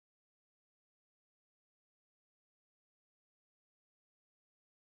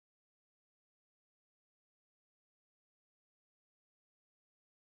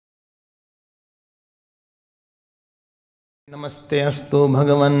Namaste astu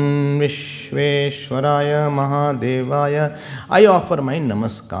Bhagavan Vishveshwaraya Mahadevaya. I offer my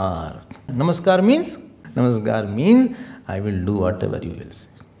namaskar. Namaskar means I will do whatever you will say.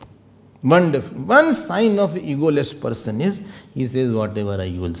 One sign of egoless person is he says whatever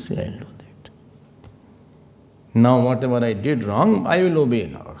you will say, I will do that. Now whatever I did wrong, I will obey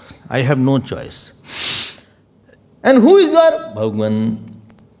now. I have no choice. And who is your Bhagavan?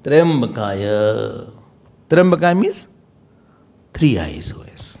 Triambakaya. Triambakaya means three eyes.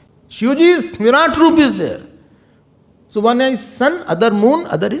 Shivaji's Virat Roop is there. So one is sun, other moon,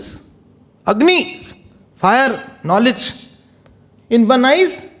 other is Agni, fire, knowledge. In one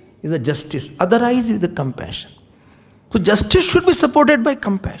eye is the justice, other eye is the compassion. So justice should be supported by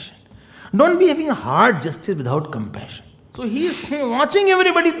compassion. Don't be having a hard justice without compassion. So he is watching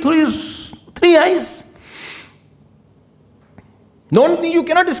everybody through his three eyes. Don't think you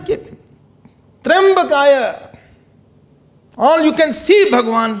cannot escape him. Triambakaya. All you can see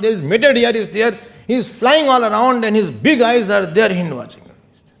Bhagavan, there is middle ear is there, he is flying all around and his big eyes are there, he is watching.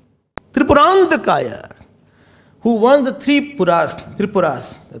 Tripurandakaya, who won the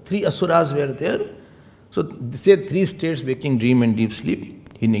Tripuras, the three Asuras were there. So they say three states, waking, dream and deep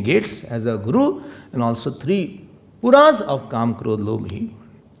sleep. He negates as a guru, and also three Puras of Kam, Krodh, Lobh he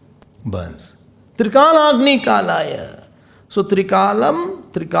burns. Trikala Agni Kalaya. So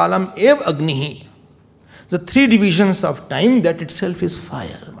Trikalam Ev Agnihi. The three divisions of time, that itself is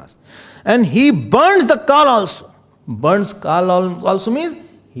fire. And he burns the Kal also. Burns Kal also means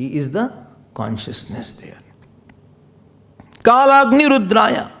he is the consciousness there. Kalagni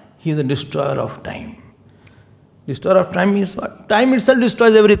Rudraaya. He is the destroyer of time. Destroyer of time means what? Time itself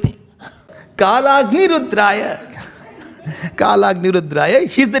destroys everything. Kalagni Rudraaya. Kalagni Rudraaya.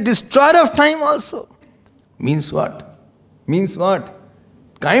 He is the destroyer of time also. Means what? Means what?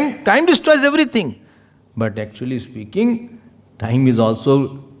 Time destroys everything. But actually speaking, time is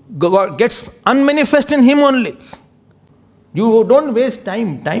also gets unmanifest in him only. You don't waste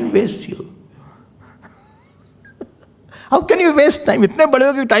time, time wastes you. How can you waste time? इतने बड़े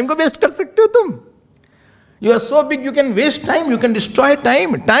हो कि time को waste कर सकते हो तुम? You are so big, you can waste time, you can destroy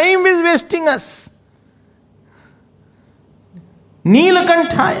time. Time is wasting us.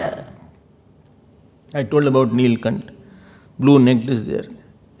 Neelakanthaya. I told about Neelkant. Blue necked is there.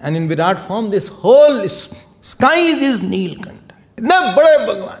 And in Virat form, this whole sky is Neelkanta. Itna bada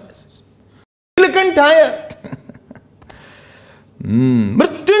Bhagavan is. Neelakanthaya.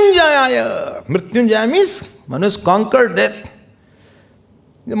 Mrityunjaya. Mrityunjaya means one has conquered death.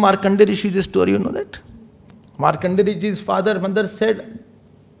 The Markandeya Rishi's story, you know that? Markandeya Rishi's mother said,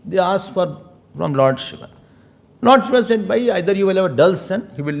 they asked from Lord Shiva. Lord Shiva said, Bhai, either you will have a dull son,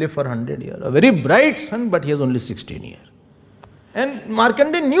 he will live for 100 years. A very bright son, but he has only 16 years. And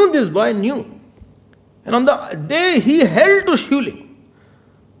Markandeya knew this boy, knew. And on the day he held to Shiva Lingam.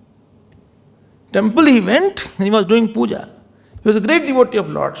 Temple he went and he was doing puja. He was a great devotee of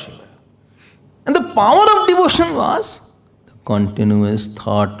Lord Shiva. And the power of devotion was the continuous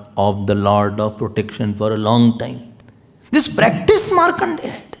thought of the Lord of protection for a long time. This practice Markandeya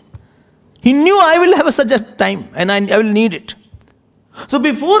had. He knew I will have such a time and I will need it. So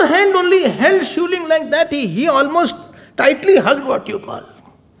beforehand only held Shiva Lingam like that, he almost tightly hugged what you call.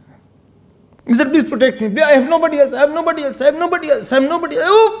 He said, please protect me. I have nobody else. I have nobody else. I have nobody else. I have nobody else.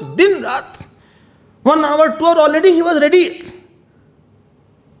 Oh, din raat. 1 hour, 2 hours already he was ready.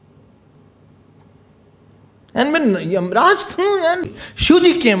 And when Yamraj threw and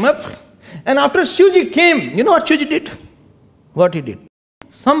Shivaji came up, and after Shivaji came, you know what Shivaji did? What he did?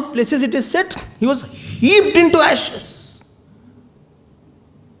 Some places it is said he was heaped into ashes.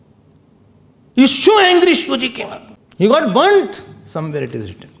 He was so angry Shivaji came up. He got burnt. Somewhere it is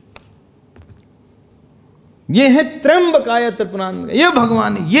written. ये है त्र्यंबकाय त्रिपुरांत. ये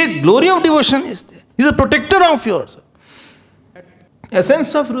भगवान है. ये glory of devotion is there. He is a protector of yours.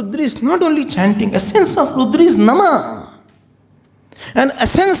 Essence of Rudra is not only chanting. Essence of Rudra is Nama. And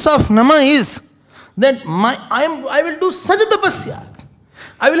essence of Nama is that I will do such a tapasya.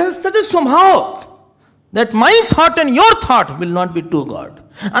 I will have such a swabhav that my thought and your thought will not be two God.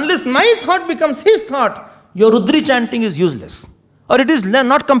 Unless my thought becomes his thought, your Rudra chanting is useless. Or it is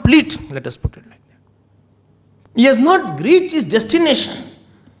not complete. Let us put it like that. He has not reached his destination.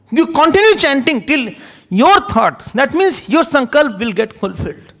 You continue chanting till your thought, that means your sankalpa will get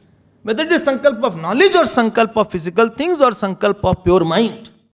fulfilled. Whether it is sankalpa of knowledge or sankalpa of physical things or sankalpa of pure mind.